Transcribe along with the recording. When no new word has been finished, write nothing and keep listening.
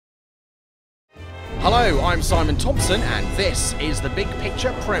Hello, I'm Simon Thompson, and this is the Big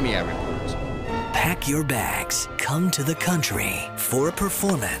Picture Premiere Report. Pack your bags, come to the country for a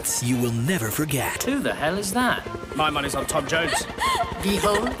performance you will never forget. Who the hell is that? My money's on Tom Jones.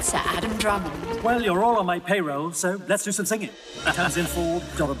 Behold Sir Adam Drummond. Well, you're all on my payroll, so let's do some singing. Tamsin Ford,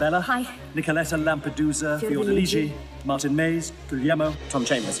 Dorabella. Hi. Nicoletta Lampedusa, Fiordaligi, Martin Mays, Guglielmo. Tom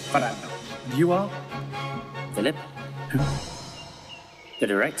Chambers, Fernando. And you are? Philip? Who? The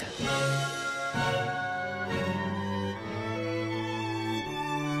director.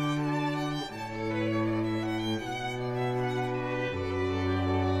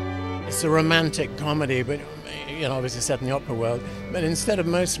 It's a romantic comedy, but obviously set in the opera world. But instead of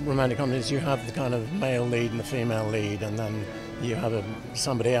most romantic comedies, you have the kind of male lead and the female lead, and then you have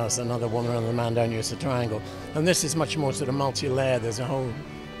somebody else, another woman, another man, don't you? It's a triangle. And this is much more sort of multi-layered. There's a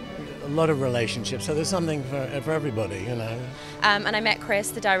lot of relationships, so there's something for everybody, And I met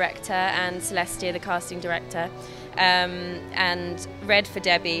Chris, the director, and Celestia, the casting director, and read for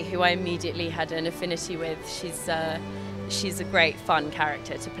Debbie, who I immediately had an affinity with. She's a great, fun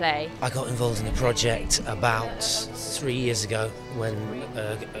character to play. I got involved in the project about 3 years ago when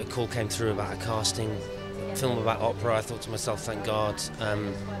a call came through about a casting film about opera. I thought to myself, thank God,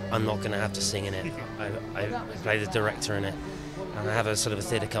 I'm not going to have to sing in it. I play the director in it, and I have a sort of a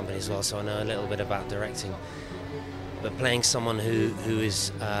theatre company as well, so I know a little bit about directing. But playing someone who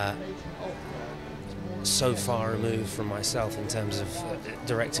is so far removed from myself in terms of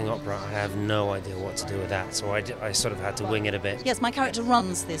directing opera, I have no idea what to do with that, so I sort of had to wing it a bit. Yes, my character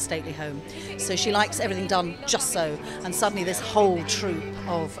runs the stately home, so she likes everything done just so, and suddenly this whole troupe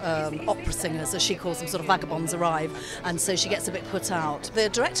of opera singers, as she calls them, sort of vagabonds, arrive, and so she gets a bit put out. The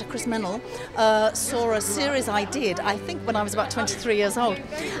director, Chris Menaul, saw a series I did, I think when I was about 23 years old,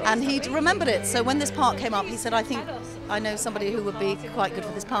 and he remembered it, so when this part came up, he said, I think I know somebody who would be quite good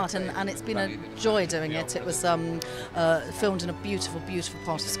for this part, and it's been a joy doing it. It was filmed in a beautiful, beautiful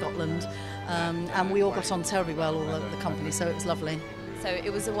part of Scotland, and we all got on terribly well, all the company, so it was lovely. So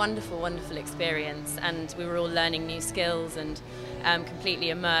it was a wonderful, wonderful experience, and we were all learning new skills and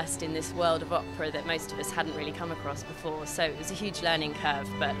completely immersed in this world of opera that most of us hadn't really come across before. So it was a huge learning curve,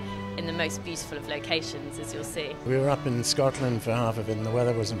 but in the most beautiful of locations, as you'll see. We were up in Scotland for half of it, and the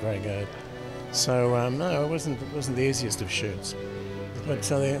weather wasn't very good. So no, it wasn't the easiest of shoots. But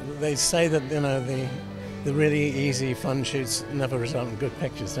so they say that the really easy, fun shoots never result in good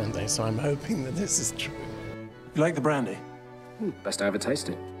pictures, don't they? So I'm hoping that this is true. You like the brandy? Best I ever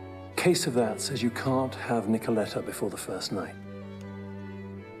tasted. Case of that says you can't have Nicoletta before the first night.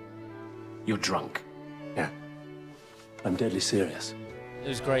 You're drunk. Yeah. I'm deadly serious. It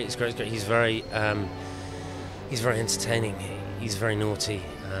was great. It's great. He's very entertaining. He's very naughty.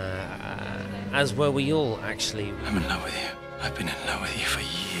 As were we all, actually. I'm in love with you. I've been in love with you for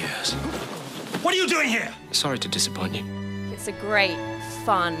years. What are you doing here? Sorry to disappoint you. It's a great,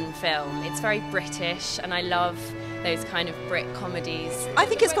 fun film. It's very British, and I love those kind of Brit comedies. I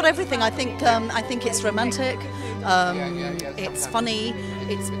think it's got everything. I think it's romantic, it's funny,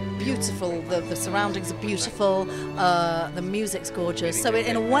 it's beautiful, the surroundings are beautiful, the music's gorgeous. So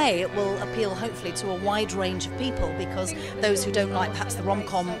in a way it will appeal hopefully to a wide range of people, because those who don't like perhaps the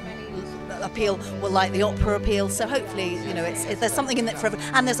rom-com appeal will like the opera appeal. So hopefully, there's something in it for everyone.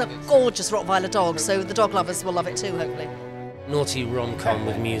 And there's a gorgeous Rottweiler dog, so the dog lovers will love it too, hopefully. Naughty rom-com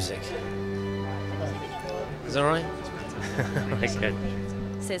with music. Is that right? Right, good.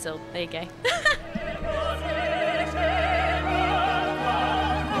 Sizzle, there you go. Don't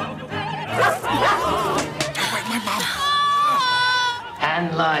wake my mum.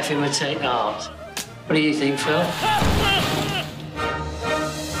 And life imitate art. What do you think, Phil?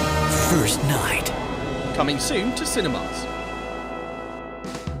 First night. Coming soon to cinemas.